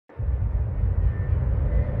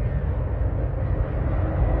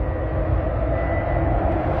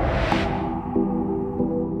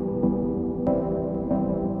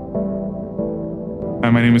Hi,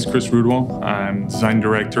 my name is Chris Rudwal. I'm design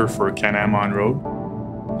director for Can-Am on-road.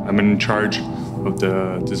 I'm in charge of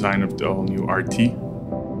the design of the all-new RT.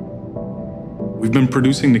 We've been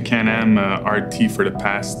producing the Can-Am RT for the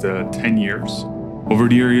past 10 years. Over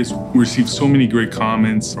the years, we received so many great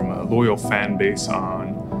comments from a loyal fan base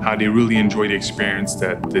on how they really enjoy the experience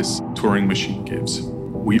that this touring machine gives.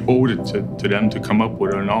 We owed it to them to come up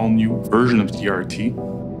with an all-new version of the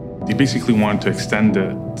RT. They basically wanted to extend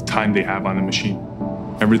the time they have on the machine.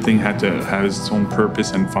 Everything had to have its own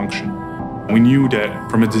purpose and function. We knew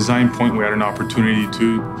that from a design point, we had an opportunity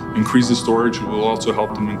to increase the storage. It will also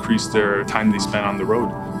help them increase their time they spend on the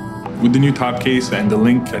road. With the new top case and the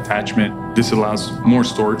link attachment, this allows more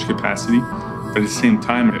storage capacity. But at the same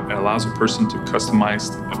time, it allows a person to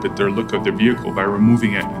customize a bit their look of their vehicle by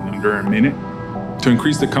removing it in under a minute. To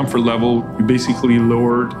increase the comfort level, we basically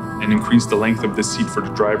lowered and increased the length of the seat for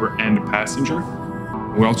the driver and the passenger.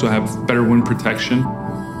 We also have better wind protection.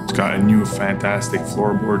 It's got a new fantastic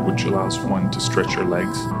floorboard which allows one to stretch your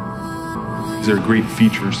legs. These are great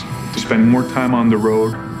features to spend more time on the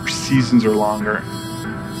road, your seasons are longer.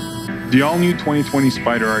 The all-new 2020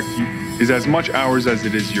 Spyder RT is as much ours as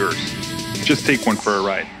it is yours. Just take one for a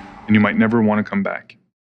ride, and you might never want to come back.